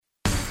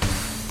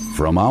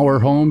from our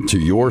home to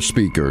your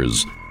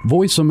speakers.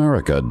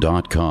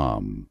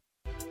 VoiceAmerica.com.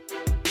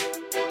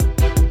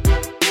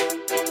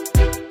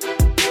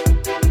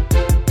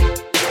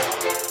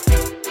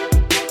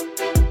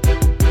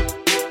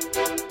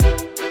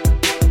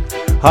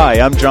 Hi,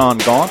 I'm John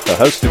Gaunt, the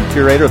host and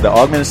curator of the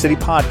Augmented City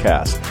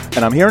podcast,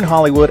 and I'm here in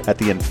Hollywood at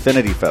the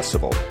Infinity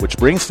Festival, which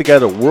brings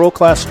together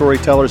world-class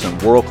storytellers and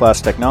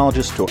world-class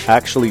technologists to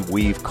actually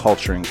weave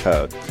culture and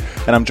code.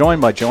 And I'm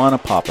joined by Joanna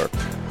Popper,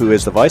 who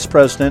is the Vice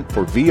President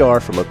for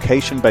VR for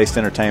Location-Based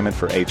Entertainment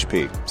for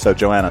HP. So,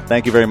 Joanna,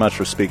 thank you very much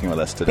for speaking with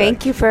us today.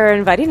 Thank you for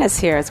inviting us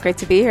here. It's great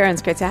to be here, and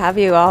it's great to have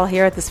you all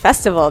here at this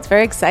festival. It's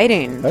very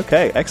exciting.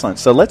 Okay, excellent.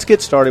 So let's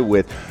get started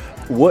with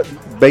what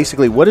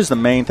is the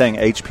main thing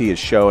HP is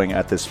showing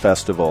at this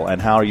festival,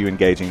 and how are you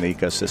engaging the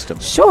ecosystem?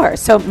 Sure.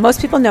 So most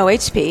people know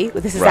HP.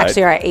 This is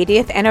actually our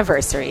 80th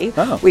anniversary.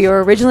 Oh. We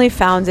were originally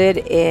founded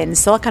in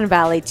Silicon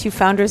Valley, two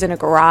founders in a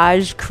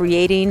garage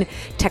creating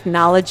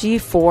technology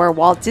for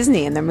Walt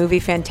Disney and their movie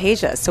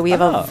Fantasia. So we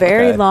have a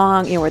very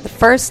long, we're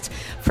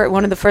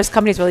one of the first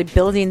companies really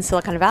building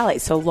Silicon Valley.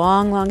 So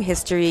long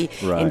history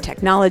in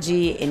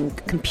technology, in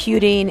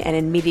computing, and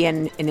in media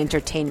and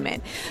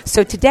entertainment.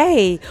 So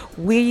today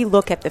we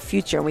look at the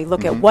future. We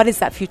look at what is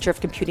that future of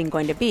computing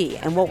going to be.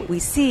 And what we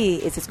see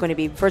is it's going to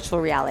be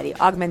virtual reality,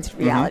 augmented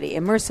reality,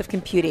 immersive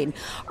computing,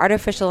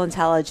 artificial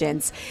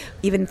intelligence,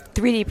 even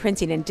 3D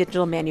printing and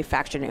digital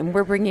manufacturing. And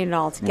we're bringing it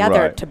all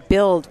together to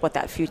build what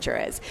that future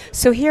is.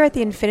 So here at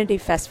the Infinity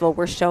Festival,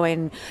 we're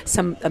showing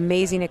some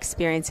amazing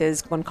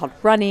experiences, one called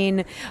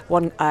Running,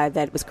 one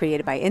that was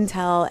created by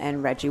Intel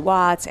and Reggie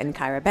Watts and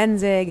Kyra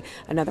Benzig,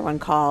 another one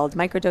called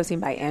Microdosing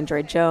by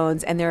Android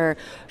Jones. And they're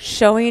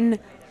showing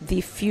the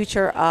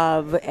future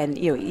of, and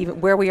even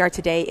where we are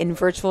today in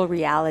virtual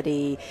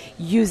reality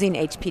using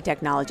HP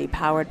technology,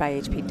 powered by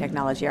HP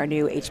technology, our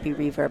new HP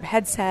Reverb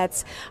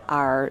headsets,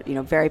 our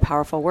very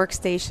powerful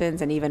workstations,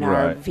 and even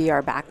our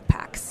VR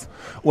backpacks.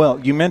 Well,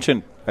 you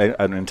mentioned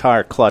an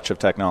entire clutch of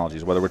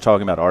technologies, whether we're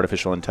talking about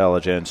artificial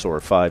intelligence or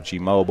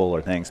 5G mobile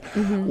or things.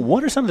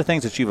 What are some of the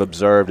things that you've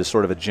observed as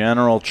sort of a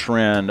general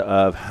trend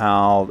of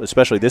how,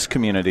 especially this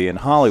community in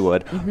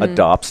Hollywood,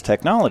 adopts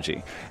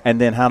technology? And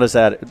then how does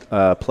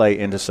that play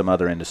into some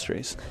other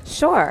industries?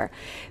 Sure.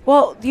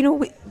 Well,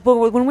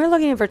 when we're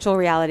looking at virtual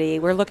reality,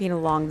 we're looking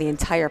along the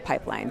entire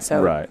pipeline.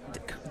 So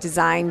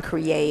design,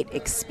 create,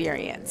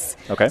 experience.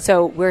 Okay.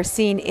 So we're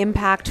seeing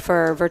impact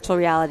for virtual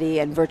reality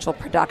and virtual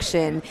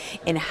production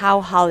in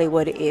how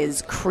Hollywood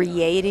is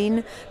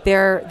creating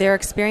their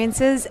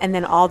experiences, and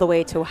then all the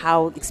way to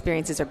how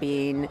experiences are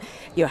being,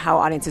 how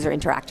audiences are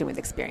interacting with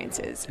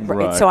experiences.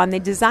 Right. So on the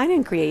design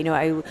and create,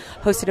 I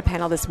hosted a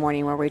panel this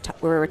morning where we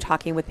were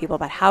talking with people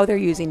about how they're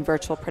using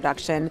virtual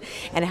production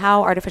and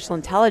how artificial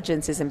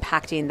intelligence is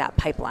impacting that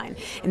pipeline.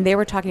 And they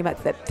were talking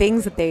about the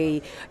things that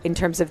they, in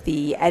terms of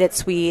the edit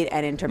suite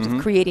and in terms of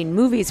creating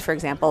movies, for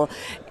example,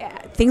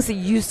 things that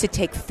used to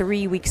take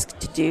 3 weeks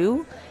to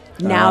do,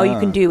 now you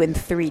can do in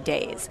 3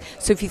 days.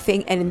 So if you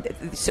think, and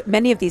so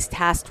many of these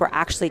tasks were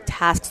actually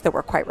tasks that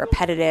were quite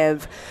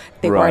repetitive.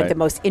 They weren't the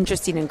most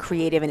interesting and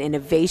creative and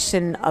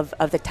innovation of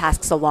the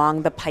tasks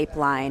along the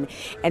pipeline.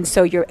 And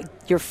so you're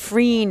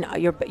freeing,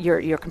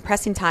 you're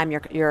compressing time,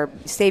 you're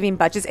saving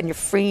budgets, and you're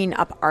freeing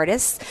up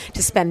artists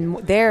to spend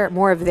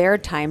more of their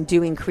time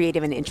doing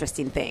creative and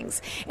interesting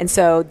things. And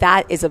so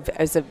that is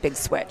a big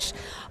switch.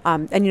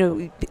 And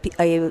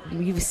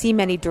you see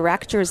many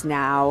directors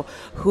now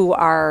who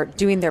are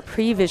doing their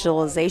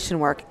pre-visualization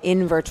work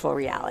in virtual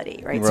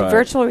reality, right? So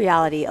virtual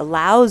reality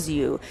allows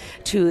you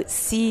to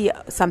see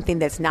something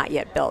that's not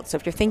yet built. So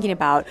if you're thinking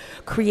about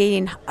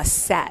creating a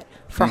set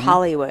for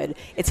Hollywood,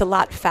 it's a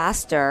lot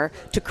faster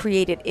to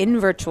create it in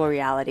virtual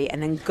reality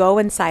and then go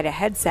inside a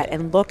headset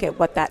and look at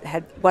what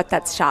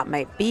that shot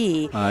might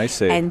be. I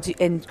see.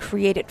 And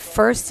create it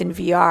first in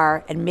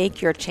VR and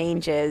make your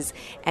changes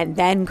and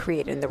then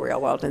create it in the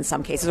real world in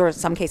some cases, or in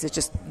some cases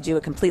just do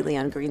it completely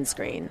on green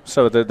screen.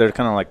 So they're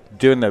kind of like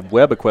doing the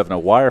web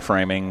equivalent of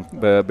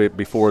wireframing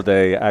before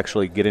they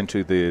actually get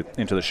into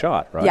the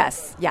shot, right?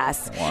 Yes.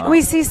 Wow. And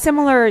we see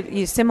similar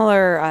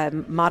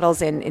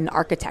models in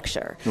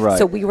architecture. Right.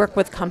 So we work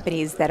with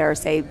companies that are,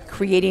 say,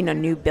 creating a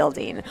new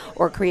building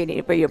or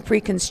creating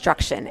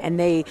pre-construction, and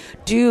they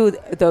do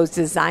those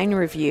design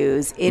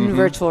reviews in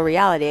virtual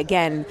reality,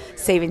 again,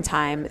 saving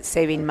time,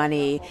 saving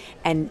money,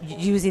 and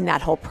using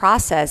that whole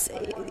process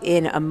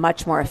in a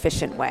much more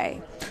efficient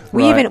way.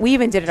 We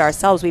even did it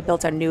ourselves. We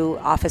built a new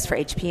office for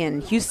HP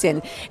in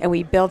Houston, and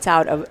we built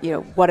out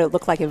what it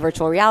looked like in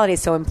virtual reality,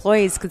 so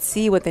employees could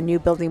see what the new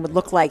building would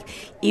look like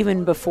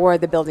even before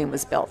the building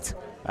was built.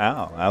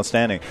 Wow,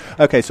 outstanding.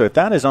 Okay, so if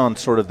that is on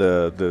sort of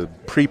the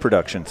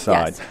pre-production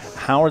side,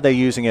 how are they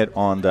using it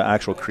on the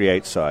actual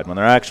create side? When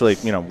they're actually,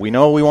 we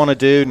know what we want to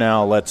do,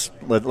 now let's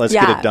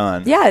get it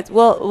done. Yeah,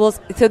 well,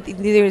 so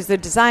there's the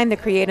design, the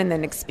create, and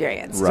then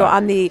experience. Right. So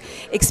on the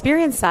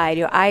experience side,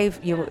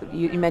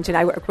 you mentioned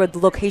I work with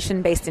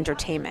location-based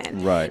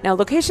entertainment. Right. Now,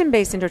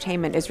 location-based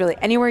entertainment is really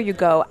anywhere you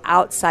go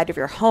outside of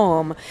your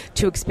home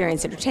to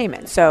experience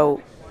entertainment.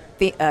 So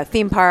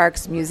theme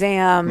parks,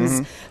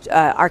 museums,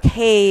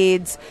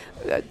 arcades,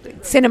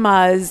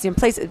 cinemas,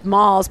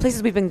 malls,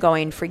 places we've been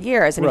going for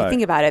years. And if you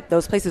think about it,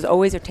 those places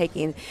always are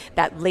taking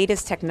that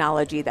latest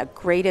technology, that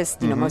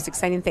greatest, most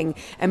exciting thing,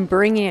 and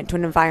bringing it to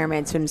an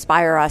environment to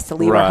inspire us to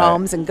leave our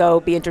homes and go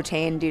be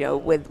entertained,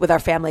 with our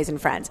families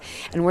and friends.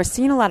 And we're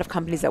seeing a lot of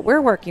companies that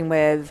we're working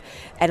with,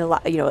 and a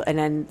lot, and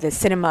then the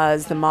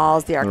cinemas, the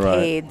malls, the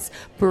arcades,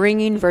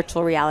 bringing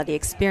virtual reality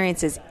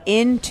experiences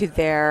into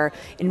their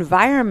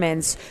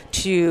environments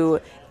to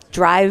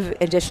drive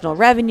additional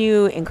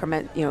revenue,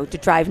 to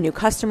drive new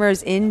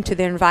customers into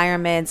their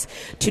environments,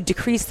 to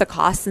decrease the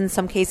costs in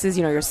some cases.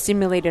 You're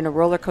simulating a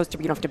roller coaster,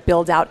 but you don't have to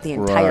build out the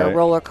entire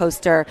roller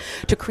coaster,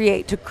 to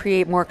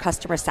create more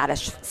customer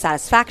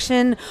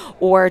satisfaction,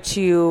 or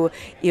to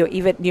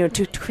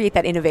to create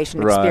that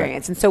innovation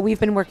experience. And so we've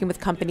been working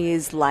with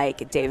companies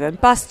like Dave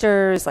 &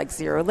 Buster's, like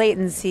Zero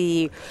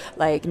Latency,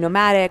 like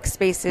Nomadic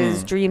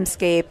Spaces,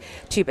 Dreamscape,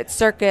 Two-Bit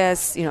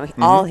Circus,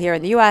 all here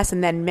in the U.S.,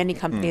 and then many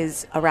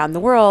companies around the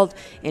world,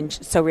 in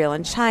SoReal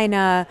in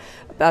China,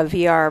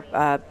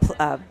 VR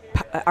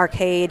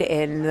Arcade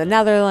in the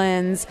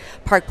Netherlands,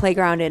 Park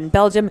Playground in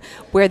Belgium,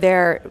 where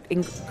they're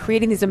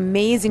creating these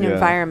amazing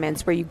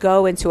environments where you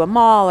go into a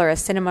mall or a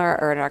cinema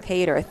or an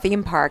arcade or a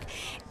theme park,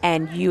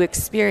 and you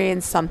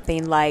experience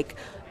something like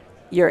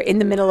you're in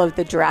the middle of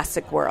the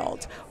Jurassic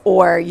World,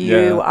 or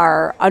you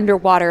are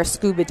underwater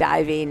scuba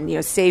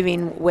diving,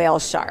 saving whale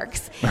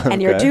sharks,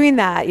 and you're doing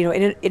that,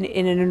 in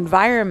an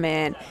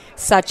environment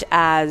such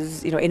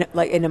as,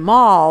 in a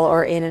mall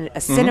or in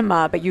a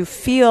cinema, but you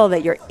feel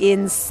that you're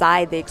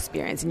inside the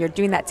experience, and you're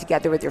doing that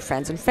together with your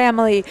friends and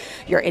family.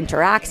 You're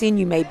interacting.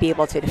 You may be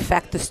able to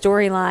affect the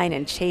storyline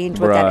and change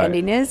what that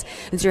ending is.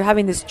 And so you're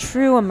having this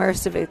true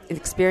immersive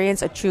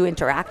experience, a true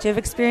interactive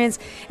experience,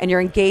 and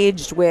you're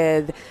engaged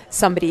with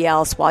somebody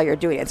else while you're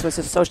doing it. So it's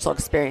a social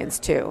experience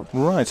too.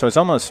 Right. So it's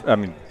almost,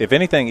 if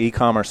anything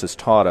e-commerce has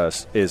taught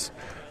us is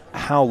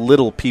how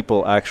little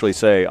people actually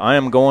say, I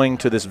am going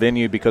to this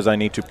venue because I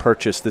need to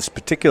purchase this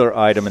particular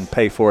item and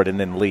pay for it and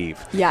then leave.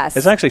 Yes.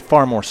 It's actually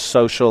far more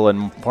social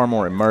and far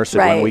more immersive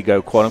when we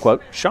go, quote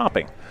unquote,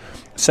 shopping.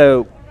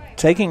 So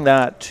taking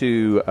that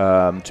to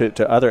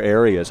other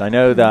areas, I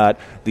know that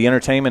the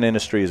entertainment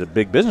industry is a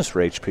big business for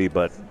HP,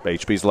 but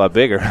HP's a lot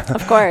bigger.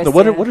 Of course. So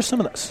what are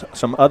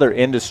some other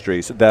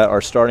industries that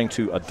are starting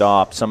to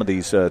adopt some of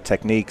these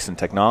techniques and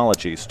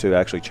technologies to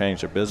actually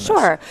change their business?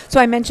 Sure. So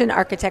I mentioned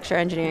architecture,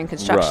 engineering,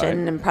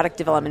 construction, and product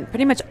development.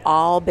 Pretty much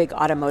all big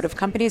automotive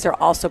companies are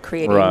also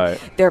creating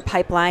their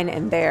pipeline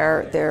and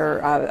their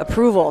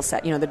approval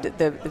set,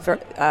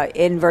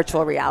 in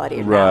virtual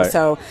reality now.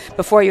 So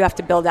before you have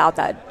to build out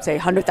that, say,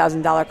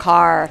 $100,000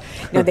 car,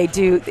 they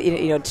do,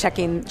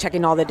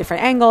 checking all the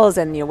different angles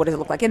and, what does it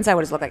look like inside,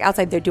 what does it look like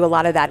outside. They do a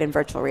lot of that in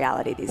virtual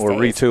reality these days. Or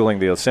retooling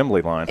the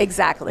assembly line.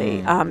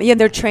 Exactly.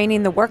 They're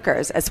training the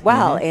workers as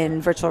well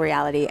in virtual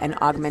reality and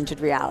augmented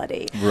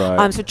reality.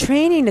 Right. So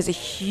training is a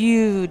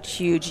huge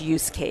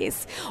use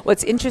case.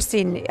 What's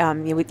interesting,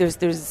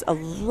 there's a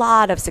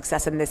lot of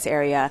success in this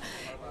area.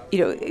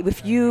 We've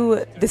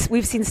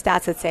seen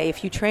stats that say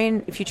if you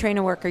train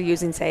a worker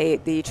using, say,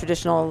 the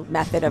traditional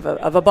method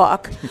of a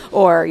book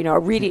or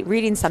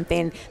reading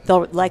something,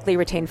 they'll likely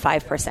retain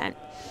 5%.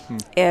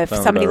 If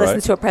somebody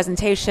listens to a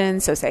presentation,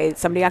 so say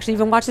somebody actually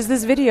even watches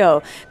this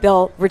video,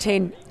 they'll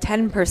retain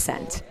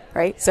 10%.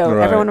 Right? So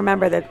everyone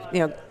remember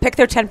that, pick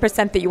their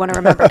 10% that you want to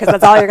remember, because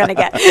that's all you're going to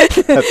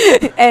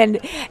get. And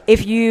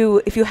if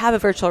you have a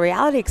virtual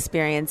reality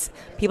experience,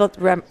 people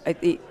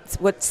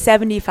what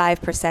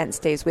 75%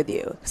 stays with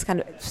you. It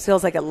kind of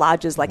feels like it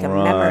lodges like a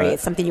memory.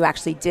 It's something you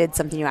actually did,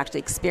 something you actually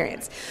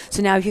experienced.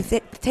 So now if you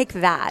take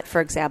that,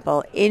 for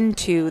example,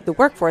 into the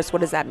workforce,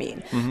 what does that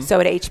mean? So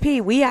at HP,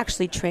 we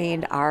actually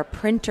trained our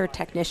printer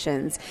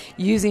technicians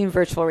using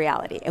virtual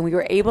reality, and we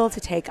were able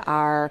to take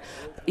our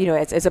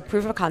as a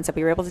proof of concept,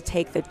 we were able to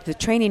take the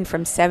training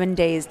from 7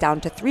 days down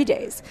to 3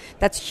 days.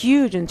 That's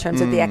huge in terms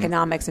of the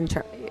economics,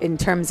 in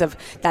terms of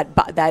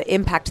that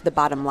impact to the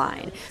bottom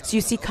line. So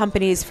you see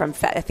companies from,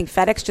 I think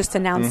FedEx just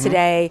announced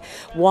today,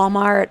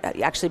 Walmart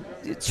actually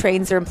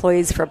trains their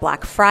employees for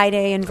Black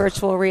Friday in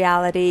virtual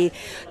reality.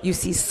 You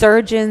see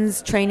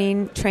surgeons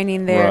training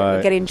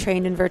there, getting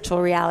trained in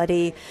virtual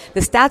reality. The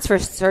stats for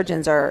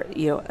surgeons are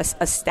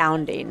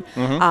astounding.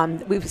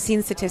 We've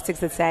seen statistics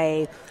that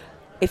say,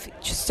 if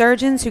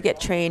surgeons who get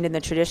trained in the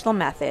traditional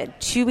method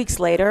 2 weeks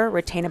later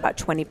retain about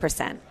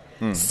 20%.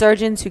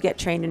 Surgeons who get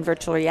trained in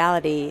virtual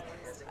reality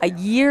a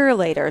year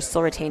later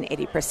still retain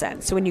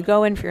 80%. So when you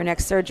go in for your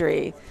next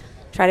surgery,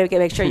 try to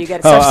make sure you get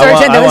a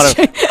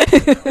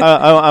surgeon.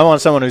 I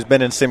want someone who's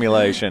been in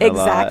simulation.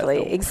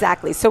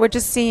 Exactly. So we're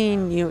just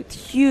seeing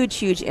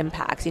huge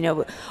impacts.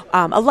 A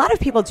lot of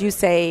people do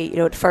say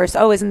at first,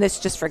 isn't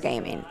this just for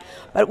gaming?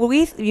 But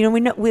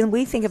when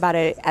we think about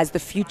it as the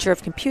future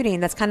of computing,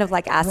 that's kind of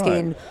like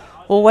asking,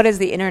 well, what is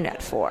the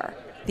internet for?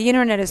 The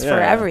internet is for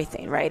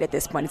everything, right, at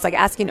this point. It's like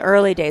asking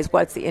early days,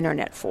 what's the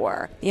internet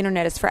for? The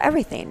internet is for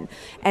everything.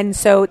 And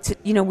so,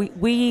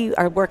 we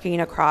are working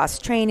across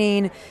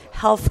training,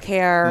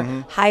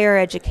 healthcare, higher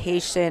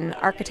education,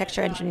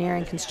 architecture,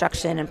 engineering,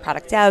 construction, and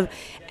product dev,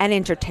 and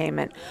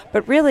entertainment.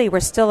 But really,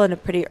 we're still in a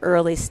pretty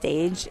early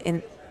stage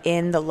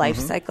in the life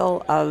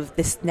cycle of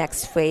this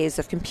next phase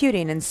of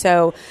computing. And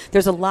so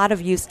there's a lot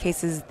of use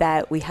cases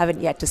that we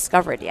haven't yet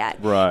discovered yet.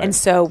 Right. And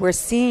so we're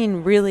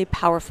seeing really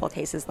powerful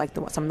cases like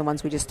some of the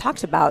ones we just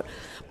talked about,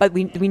 but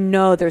we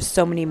know there's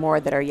so many more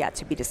that are yet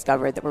to be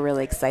discovered that we're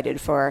really excited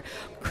for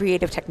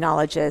creative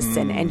technologists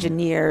and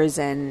engineers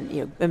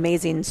and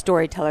amazing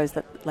storytellers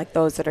like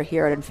those that are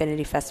here at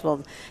Infinity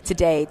Festival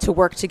today to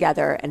work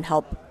together and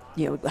help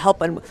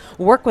and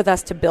work with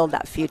us to build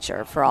that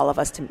future for all of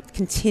us to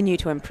continue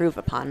to improve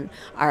upon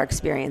our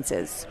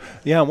experiences.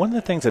 Yeah, one of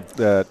the things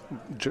that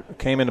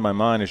came into my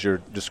mind as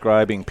you're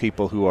describing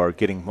people who are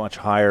getting much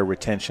higher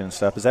retention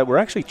stuff is that we're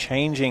actually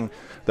changing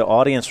the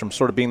audience from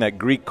sort of being that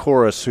Greek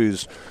chorus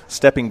who's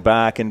stepping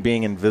back and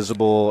being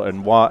invisible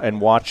and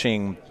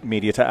watching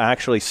media to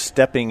actually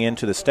stepping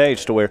into the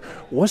stage to where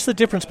what's the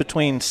difference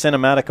between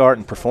cinematic art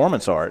and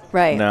performance art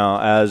now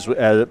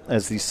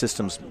as these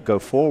systems go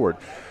forward.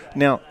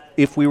 Now,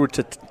 if we were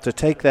to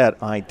take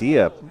that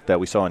idea that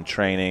we saw in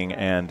training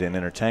and in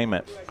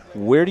entertainment,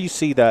 where do you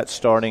see that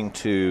starting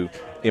to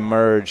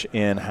emerge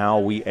in how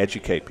we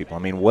educate people? I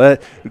mean,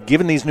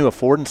 given these new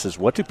affordances,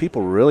 what do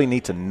people really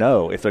need to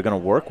know if they're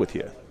going to work with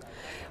you?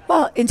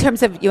 Well, in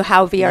terms of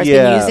how VR is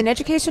being used in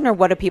education, or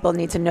what do people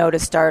need to know to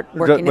start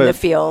working in the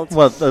field?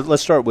 Well,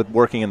 let's start with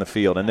working in the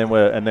field, and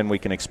then we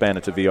can expand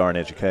it to VR in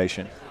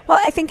education. Well,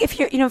 I think if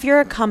you're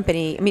a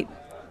company, I mean,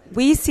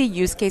 we see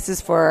use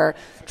cases for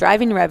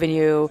driving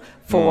revenue,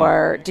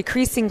 for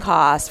decreasing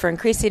costs, for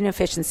increasing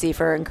efficiency,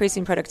 for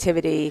increasing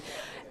productivity.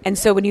 And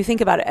so when you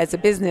think about it as a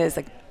business,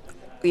 like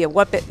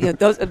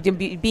those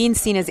being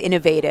seen as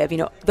innovative,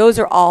 those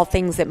are all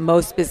things that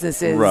most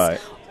businesses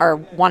are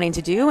wanting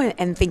to do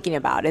and thinking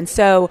about. And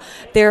so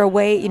they're a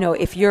way,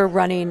 if you're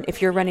running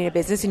a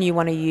business and you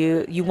want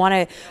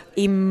to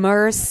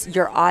immerse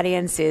your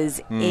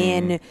audiences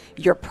in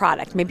your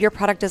product. Maybe your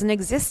product doesn't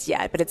exist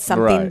yet, but it's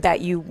something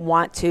that you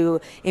want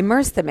to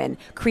immerse them in.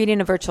 Creating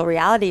a virtual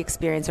reality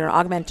experience or an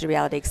augmented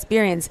reality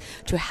experience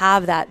to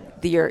have that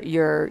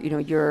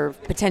your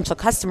potential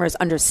customers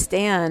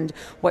understand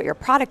what your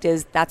product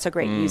is. That's a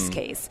great use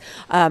case.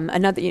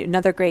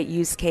 Another great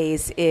use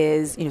case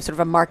is sort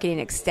of a marketing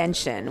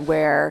extension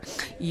where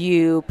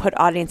you put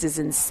audiences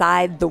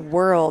inside the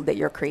world that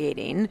you're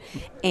creating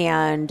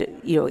and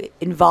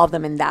involve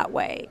them in that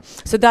way.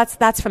 So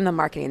that's from the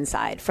marketing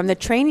side. From the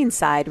training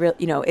side,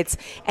 it's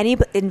any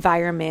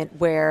environment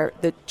where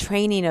the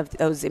training of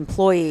those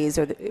employees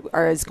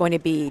is going to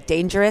be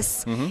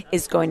dangerous,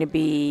 is going to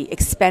be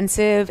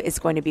expensive, is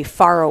going to be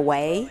far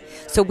away.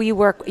 So we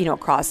work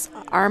across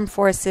armed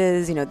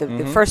forces,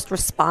 the first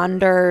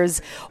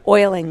responders,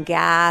 oil and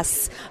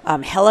gas,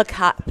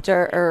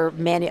 helicopter or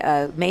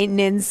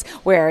maintenance,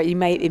 where it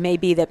may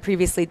be that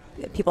previously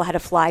people had to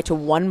fly to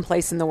one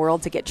place in the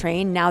world to get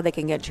trained. Now they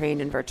can get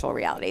trained in virtual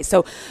reality.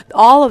 So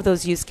all of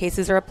those use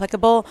cases are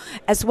applicable,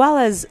 as well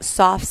as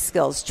soft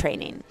skills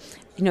training.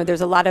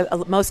 There's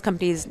most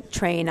companies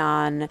train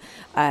on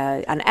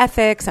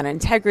ethics, on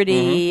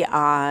integrity,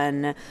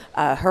 on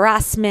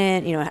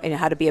harassment,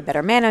 how to be a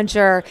better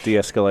manager.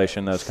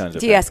 De-escalation, those kinds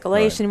of things.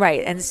 Right.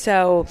 Right. And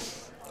so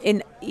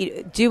in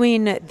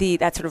doing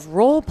that sort of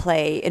role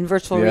play in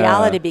virtual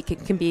reality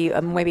can be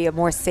maybe a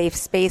more safe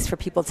space for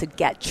people to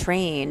get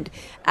trained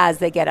as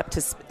they get up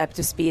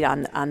to speed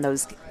on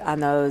those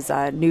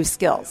new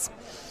skills.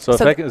 So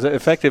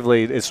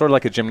effectively, it's sort of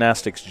like a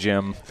gymnastics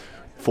gym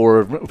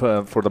for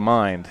the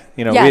mind.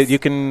 You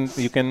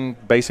can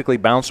basically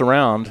bounce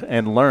around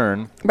and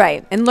learn.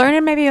 Right. And learn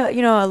in maybe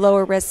a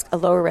lower risk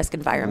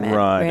environment.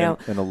 Right.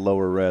 In a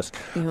lower risk.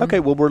 Okay,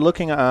 well, we're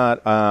looking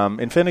at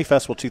Infinity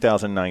Festival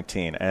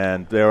 2019,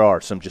 and there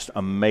are some just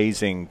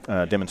amazing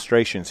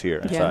demonstrations here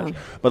and such.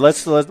 But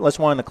let's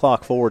wind the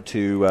clock forward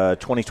to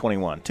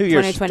 2021. 2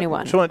 years.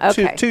 2021.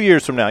 Okay. 2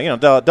 years from now,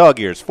 dog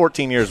years,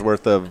 14 years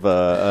worth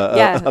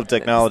of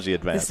technology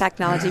advance. This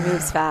technology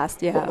moves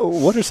fast,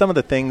 What are some of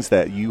the things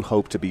that you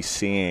hope to be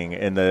seeing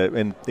in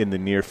the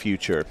near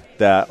future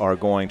that are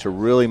going to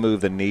really move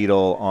the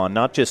needle on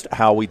not just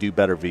how we do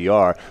better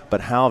VR,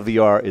 but how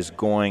VR is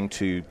going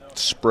to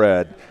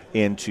spread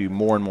into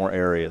more and more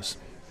areas?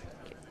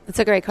 That's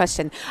a great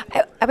question.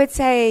 I would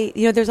say,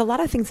 there's a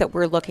lot of things that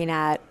we're looking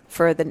at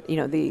for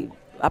the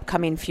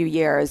upcoming few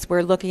years.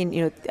 We're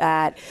looking,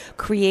 at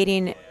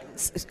creating,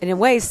 in a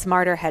way,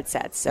 smarter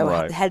headsets. So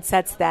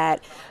headsets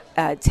that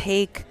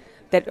take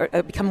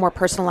that become more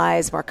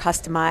personalized, more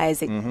customized.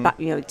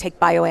 Take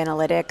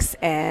bioanalytics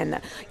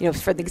and,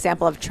 for the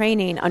example of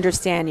training,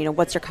 understand,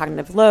 what's your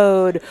cognitive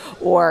load,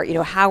 or,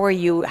 how are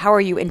you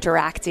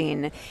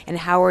interacting, and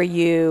how are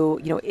you,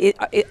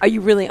 are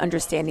you really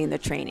understanding the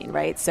training,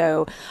 right?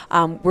 So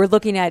we're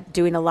looking at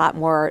doing a lot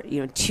more,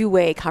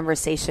 two-way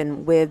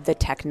conversation with the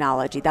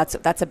technology.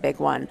 That's a big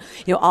one.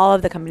 All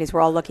of the companies,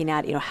 we're all looking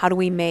at, how do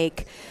we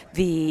make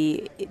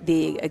the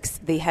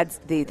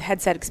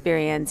headset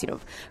experience,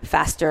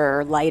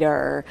 faster,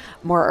 lighter,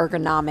 more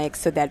ergonomic,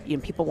 so that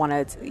people want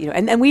to,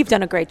 and we've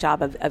done a great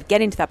job of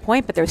getting to that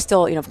point, but there's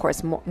still, of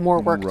course, more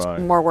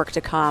work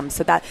to come.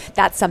 So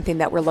that's something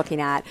that we're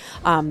looking at.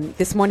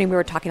 This morning we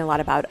were talking a lot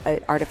about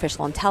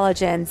artificial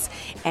intelligence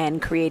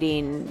and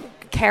creating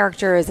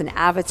characters and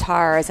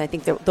avatars. I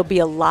think there'll be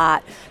a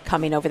lot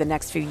coming over the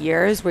next few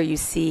years where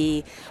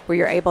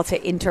you're able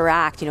to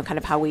interact, kind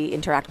of how we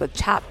interact with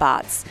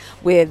chatbots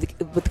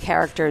with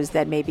characters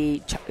that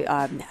maybe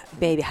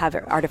have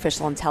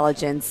artificial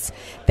intelligence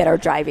that are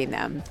driving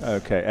them.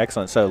 Okay,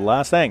 excellent. So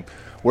last thing,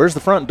 where's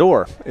the front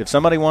door? If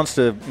somebody wants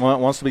to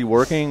be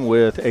working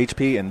with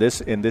HP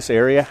in this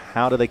area,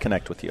 how do they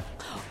connect with you?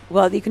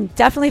 Well, you can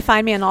definitely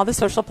find me on all the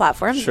social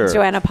platforms. Sure.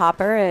 Joanna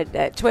Popper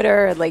at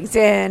Twitter, at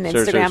LinkedIn,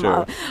 Instagram,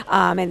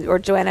 sure. Or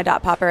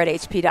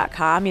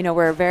joanna.popper@hp.com.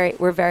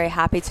 We're very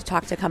happy to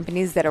talk to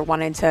companies that are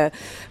wanting to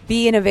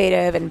be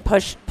innovative and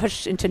push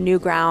into new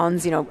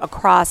grounds,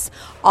 across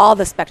all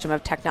the spectrum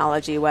of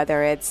technology,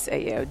 whether it's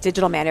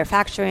digital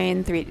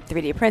manufacturing,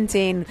 3D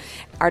printing,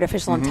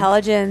 artificial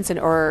intelligence,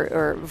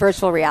 or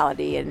virtual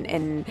reality,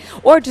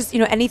 or just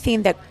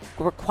anything that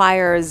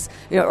requires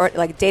or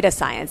like data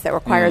science that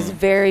requires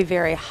very,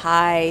 very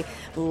high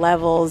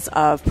levels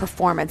of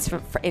performance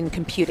in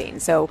computing.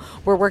 So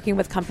we're working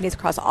with companies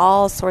across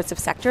all sorts of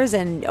sectors,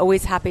 and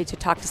always happy to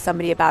talk to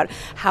somebody about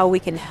how we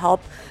can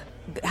help,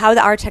 how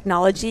our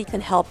technology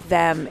can help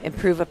them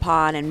improve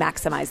upon and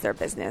maximize their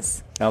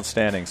business.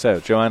 Outstanding. So,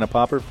 Joanna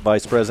Popper,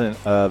 Vice President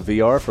of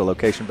VR for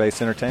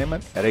Location-Based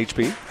Entertainment at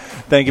HP.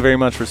 Thank you very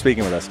much for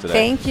speaking with us today.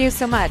 Thank you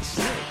so much.